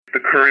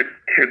current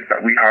kids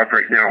that we have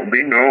right now,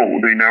 they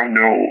now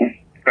know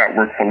that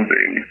we're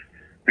closing.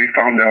 They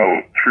found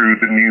out through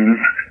the news.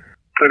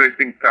 And I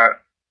think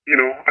that,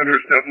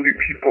 understandably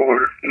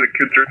the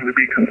kids are going to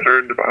be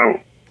concerned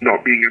about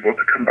not being able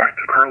to come back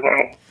to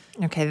Carlisle.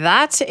 Okay,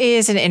 that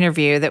is an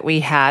interview that we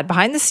had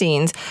behind the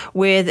scenes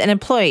with an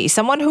employee,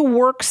 someone who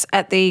works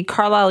at the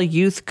Carlisle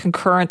Youth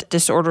Concurrent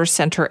Disorder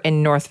Centre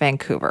in North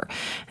Vancouver.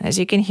 And as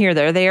you can hear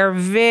there, they are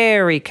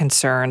very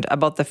concerned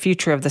about the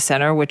future of the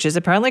centre, which is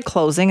apparently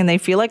closing, and they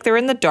feel like they're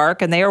in the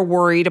dark and they are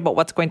worried about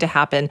what's going to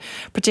happen,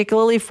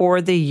 particularly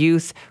for the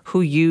youth who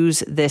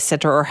use this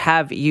centre or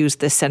have used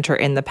this centre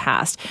in the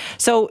past.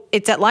 So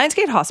it's at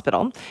Lionsgate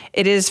Hospital.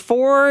 It is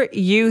for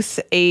youth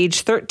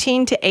age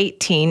 13 to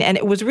 18, and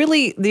it was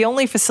really the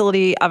only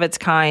facility of its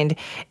kind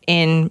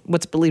in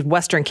what's believed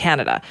Western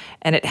Canada,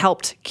 and it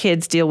helped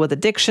kids deal with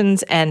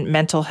addictions and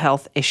mental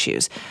health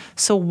issues.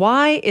 So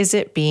why is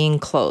it being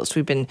closed?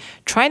 We've been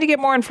trying to get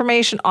more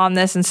information on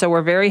this, and so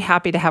we're very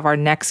happy to have our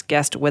next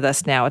guest with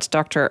us now. It's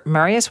Dr.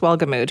 Marius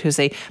Welgemuth, who's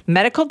a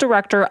medical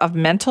director of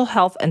mental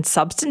health and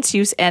substance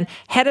use and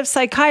head of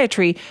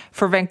psychiatry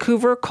for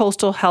Vancouver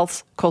Coastal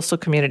Health Coastal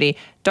Community.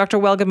 Dr.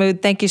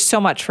 Welgemuth, thank you so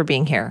much for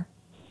being here.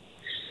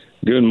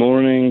 Good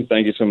morning.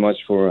 Thank you so much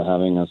for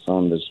having us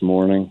on this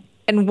morning.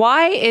 And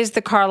why is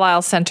the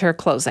Carlisle Centre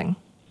closing?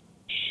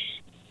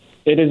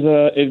 It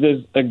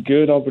is a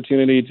good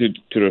opportunity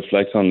to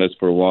reflect on this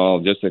for a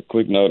while. Just a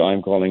quick note,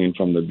 I'm calling in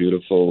from the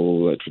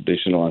beautiful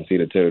traditional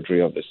unceded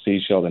territory of the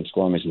Sechelt and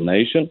Squamish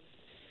Nation,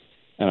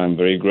 and I'm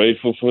very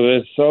grateful for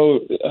this. So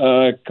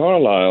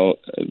Carlisle,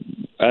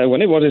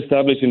 when it was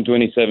established in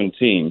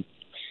 2017,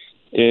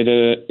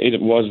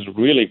 it was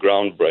really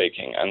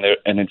groundbreaking,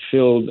 and it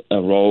filled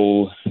a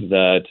role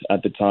that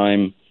at the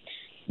time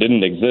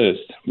didn't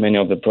exist, many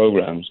of the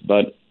programs.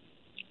 But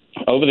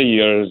over the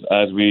years,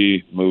 as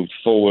we moved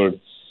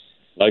forward,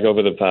 like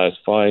over the past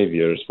 5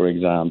 years, for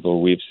example,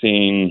 we've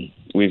seen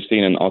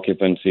an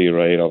occupancy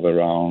rate of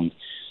around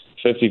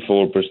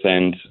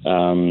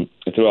 54%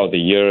 throughout the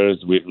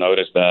years. We've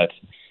noticed that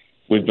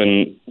we've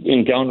been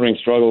encountering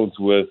struggles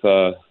with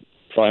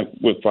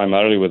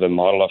primarily with a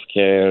model of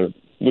care,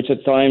 which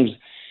at times,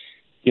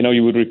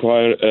 you would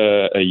require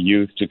a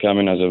youth to come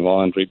in as a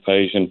voluntary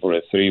patient for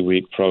a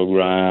 3-week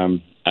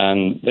program.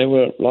 And there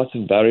were lots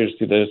of barriers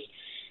to this.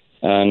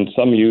 And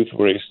some youth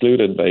were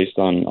excluded based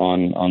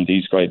on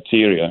these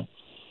criteria.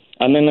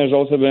 And then there's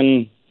also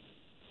been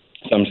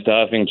some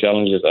staffing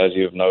challenges, as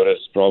you've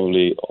noticed,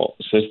 probably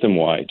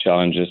system-wide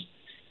challenges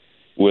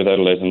with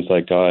adolescent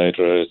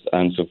psychiatrists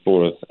and so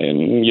forth.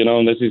 And,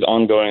 this is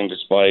ongoing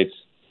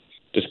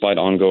despite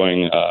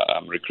ongoing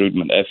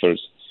recruitment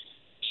efforts.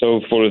 So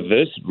for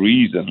this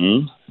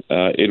reason,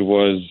 it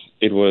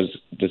was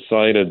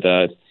decided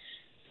that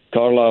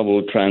Carlisle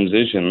will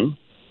transition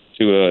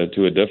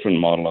to a different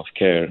model of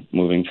care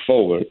moving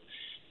forward,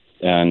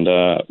 and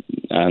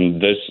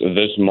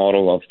this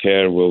model of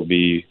care will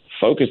be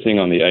focusing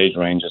on the age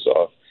ranges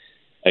of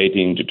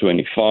 18 to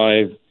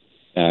 25.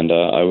 And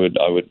I would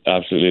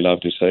absolutely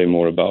love to say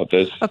more about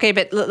this. Okay,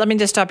 but let me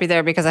just stop you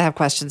there because I have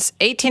questions.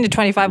 18 to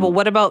 25, well,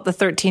 what about the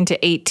 13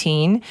 to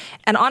 18?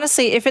 And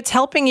honestly, if it's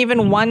helping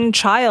even one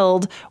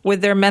child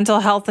with their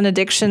mental health and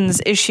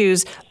addictions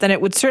issues, then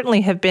it would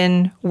certainly have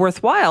been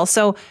worthwhile.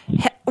 So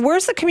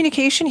where's the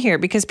communication here?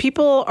 Because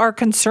people are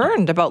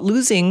concerned about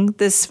losing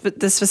this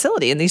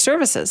facility and these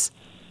services.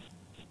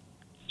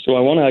 So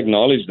I want to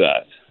acknowledge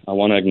that. I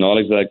want to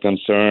acknowledge that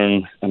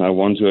concern, and I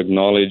want to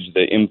acknowledge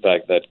the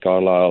impact that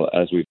Carlisle,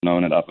 as we've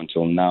known it up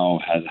until now,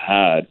 has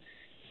had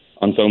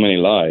on so many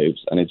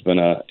lives, and it's been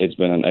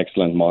an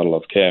excellent model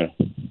of care.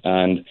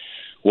 And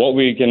what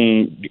we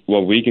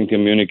can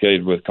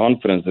communicate with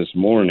confidence this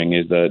morning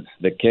is that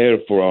the care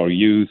for our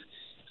youth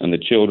and the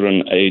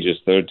children ages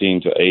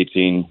 13 to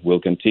 18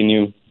 will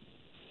continue.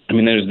 I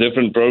mean, there's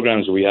different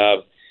programs we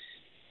have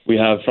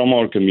from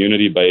our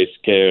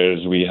community-based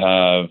cares. We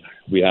have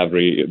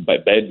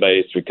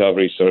bed-based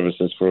recovery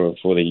services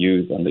for the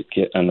youth and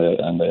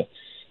the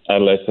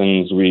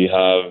adolescents. We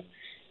have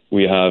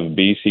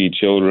BC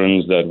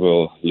Children's that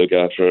will look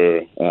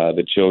after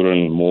the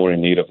children more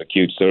in need of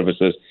acute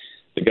services.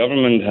 The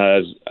government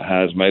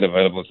has made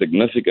available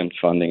significant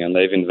funding, and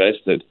they've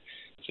invested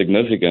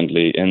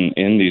significantly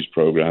in these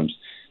programs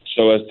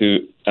so as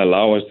to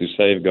allow us to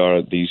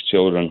safeguard these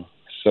children.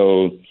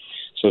 So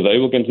they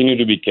will continue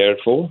to be cared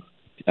for,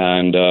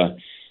 and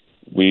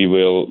we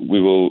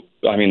will.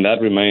 I mean, that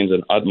remains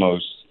an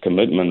utmost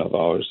commitment of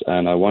ours,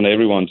 and I want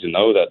everyone to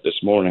know that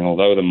this morning,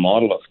 although the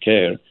model of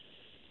care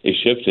is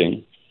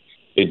shifting,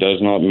 it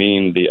does not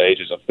mean the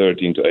ages of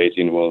 13 to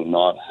 18 will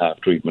not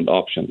have treatment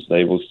options.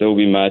 They will still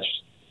be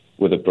matched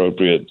with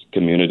appropriate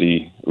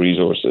community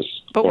resources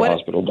or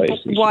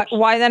hospital-based resources.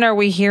 Why then are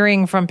we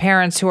hearing from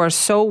parents who are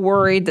so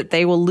worried that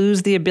they will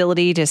lose the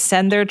ability to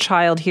send their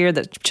child here,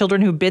 that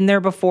children who've been there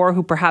before,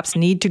 who perhaps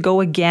need to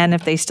go again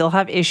if they still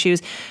have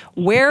issues?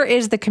 Where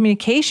is the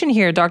communication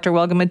here, Dr.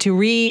 Welgemuth, to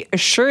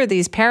reassure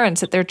these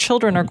parents that their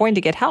children are going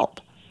to get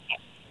help?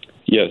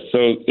 Yes,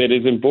 so it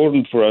is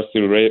important for us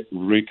to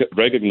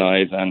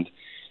recognize and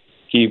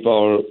keep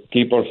our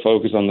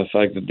focus on the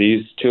fact that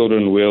these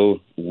children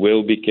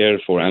will be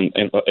cared for. And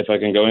if I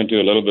can go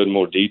into a little bit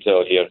more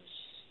detail here,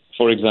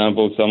 for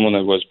example, someone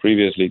that was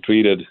previously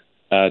treated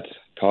at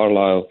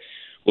Carlisle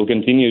will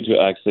continue to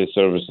access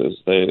services.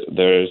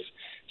 There's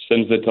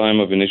since the time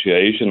of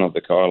initiation of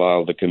the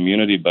Carlisle, the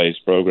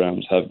community-based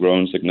programs have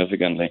grown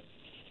significantly,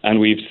 and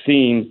we've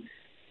seen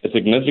a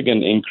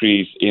significant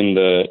increase in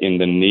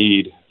the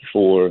need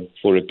for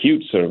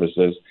acute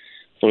services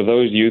for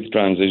those youth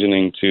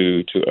transitioning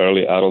to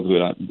early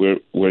adulthood.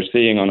 We're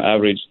seeing on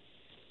average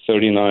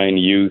 39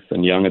 youth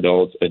and young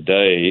adults a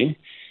day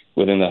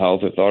within the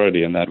health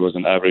authority, and that was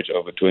an average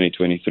over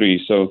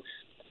 2023. So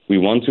we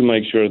want to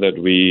make sure that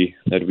we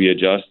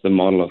adjust the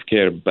model of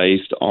care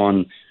based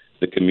on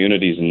the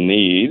community's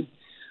need,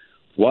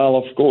 while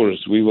of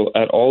course we will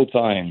at all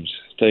times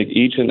take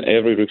each and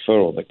every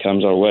referral that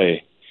comes our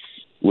way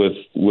with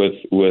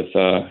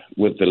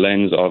the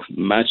lens of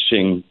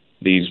matching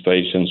these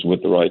patients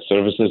with the right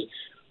services,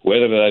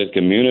 whether that is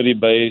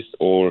community-based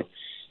or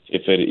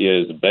if it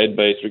is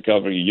bed-based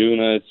recovery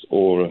units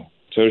or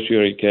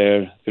tertiary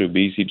care through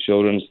BC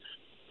Children's.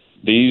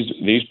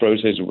 These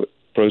processes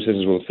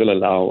will still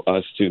allow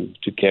us to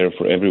care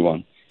for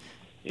everyone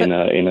in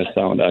a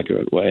sound,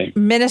 accurate way.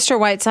 Minister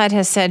Whiteside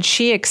has said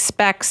she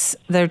expects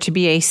there to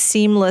be a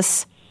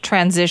seamless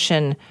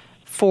transition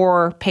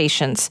for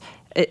patients.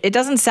 It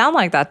doesn't sound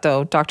like that,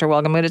 though, Dr.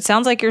 Welgemuth. It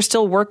sounds like you're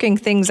still working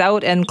things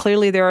out, and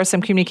clearly there are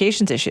some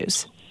communications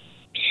issues.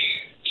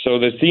 So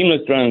the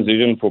seamless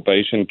transition for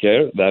patient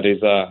care, that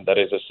is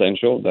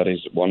essential. That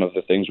is one of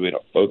the things we are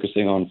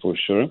focusing on for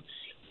sure.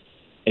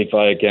 If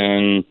I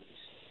can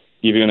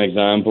give you an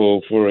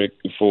example for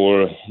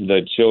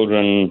the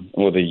children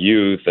or the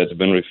youth that's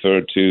been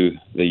referred to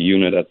the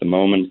unit at the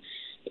moment,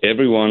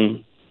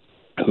 everyone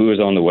who is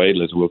on the wait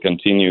list will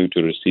continue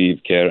to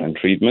receive care and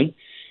treatment.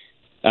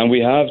 And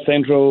we have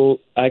central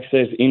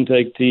access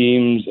intake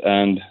teams,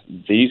 and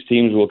these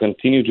teams will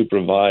continue to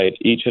provide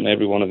each and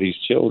every one of these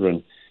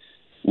children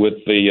with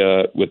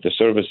the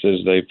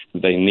services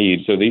they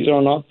need. So these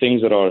are not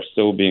things that are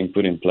still being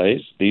put in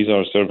place. These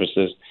are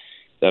services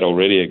that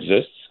already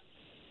exist,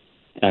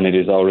 and it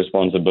is our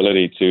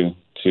responsibility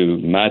to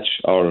match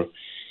our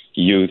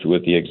youth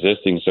with the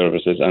existing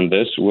services, and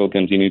this will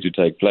continue to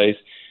take place.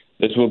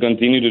 This will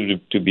continue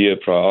to be a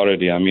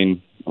priority. I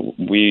mean,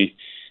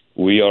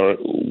 we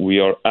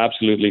are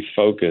absolutely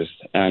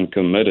focused and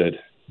committed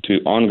to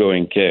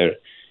ongoing care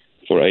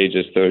for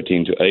ages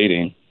 13 to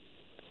 18.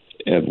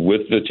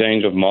 With the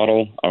change of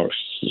model,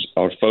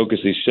 our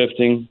focus is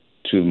shifting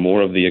to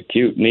more of the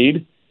acute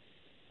need,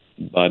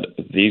 but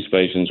these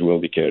patients will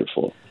be cared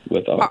for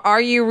with us.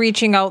 Are you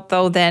reaching out,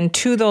 though, then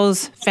to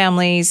those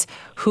families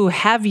who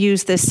have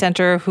used this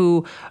center,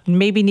 who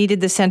maybe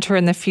needed the center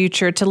in the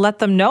future, to let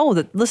them know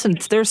that, listen,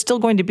 there's still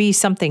going to be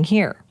something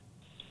here?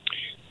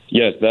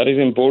 Yes, that is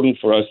important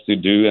for us to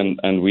do,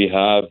 and we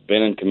have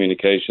been in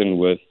communication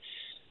with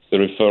the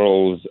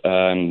referrals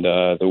and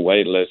the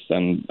wait lists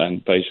and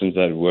patients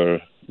that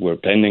were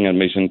pending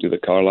admission to the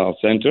Carlisle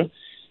Centre.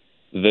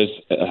 This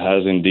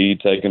has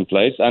indeed taken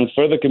place, and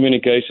further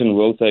communication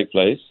will take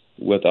place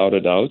without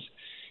a doubt.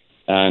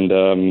 And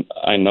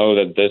I know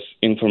that this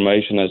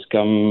information has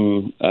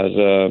come as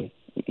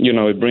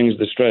it brings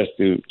distress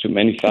to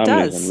many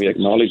families, and we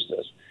acknowledge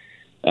this.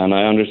 And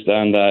I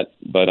understand that,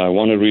 but I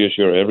want to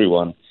reassure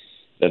everyone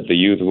that the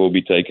youth will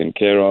be taken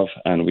care of,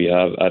 and we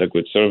have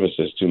adequate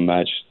services to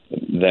match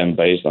them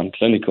based on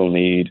clinical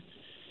need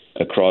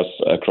across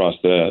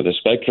the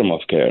spectrum of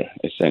care,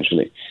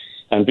 essentially.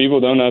 And people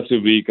don't have to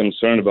be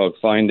concerned about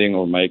finding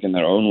or making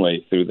their own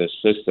way through this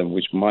system,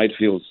 which might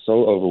feel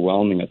so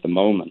overwhelming at the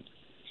moment.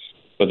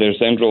 But there are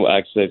central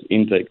access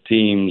intake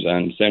teams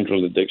and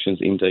central addictions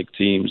intake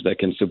teams that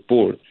can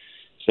support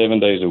 7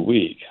 days a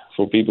week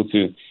for people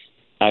to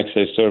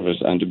access service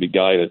and to be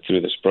guided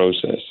through this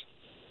process.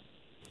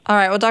 All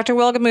right. Well, Dr.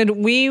 Welgemuth,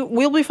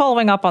 we'll be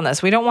following up on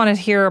this. We don't want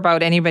to hear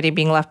about anybody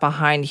being left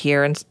behind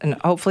here, and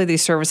hopefully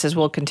these services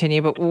will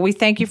continue. But we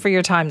thank you for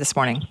your time this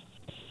morning.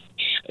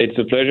 It's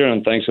a pleasure,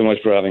 and thanks so much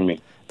for having me.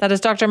 That is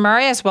Dr.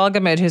 Marius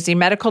Welgemuth, who's the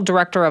Medical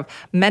Director of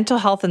Mental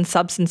Health and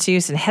Substance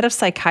Use and Head of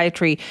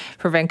Psychiatry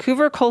for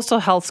Vancouver Coastal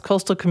Health's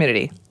Coastal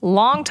Community.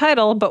 Long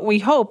title, but we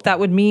hope that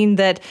would mean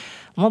that,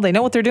 well, they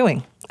know what they're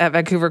doing at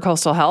Vancouver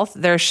Coastal Health.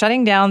 They're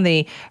shutting down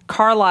the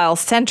Carlisle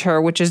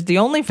Centre, which is the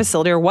only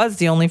facility, or was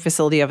the only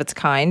facility of its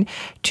kind,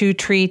 to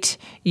treat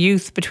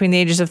youth between the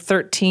ages of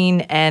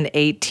 13 and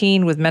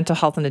 18 with mental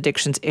health and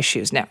addictions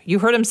issues. Now, you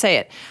heard him say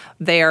it.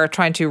 They are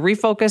trying to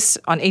refocus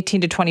on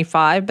 18 to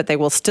 25, but they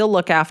will still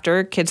look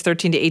after kids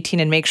 13 to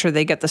 18 and make sure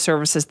they get the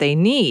services they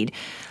need.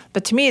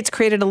 But to me, it's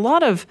created a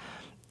lot of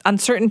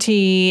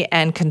uncertainty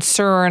and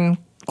concern.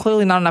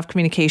 Clearly not enough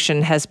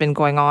communication has been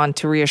going on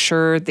to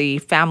reassure the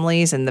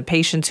families and the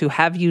patients who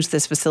have used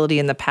this facility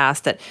in the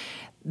past that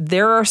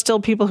there are still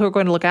people who are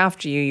going to look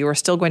after you. You are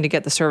still going to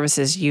get the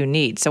services you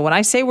need. So when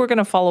I say we're going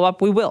to follow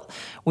up, we will.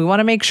 We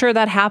want to make sure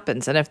that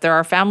happens. And if there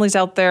are families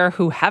out there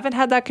who haven't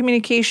had that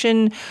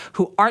communication,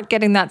 who aren't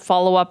getting that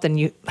follow-up, then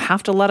you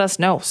have to let us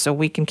know so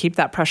we can keep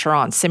that pressure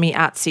on.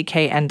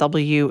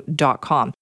 Simi@cknw.com.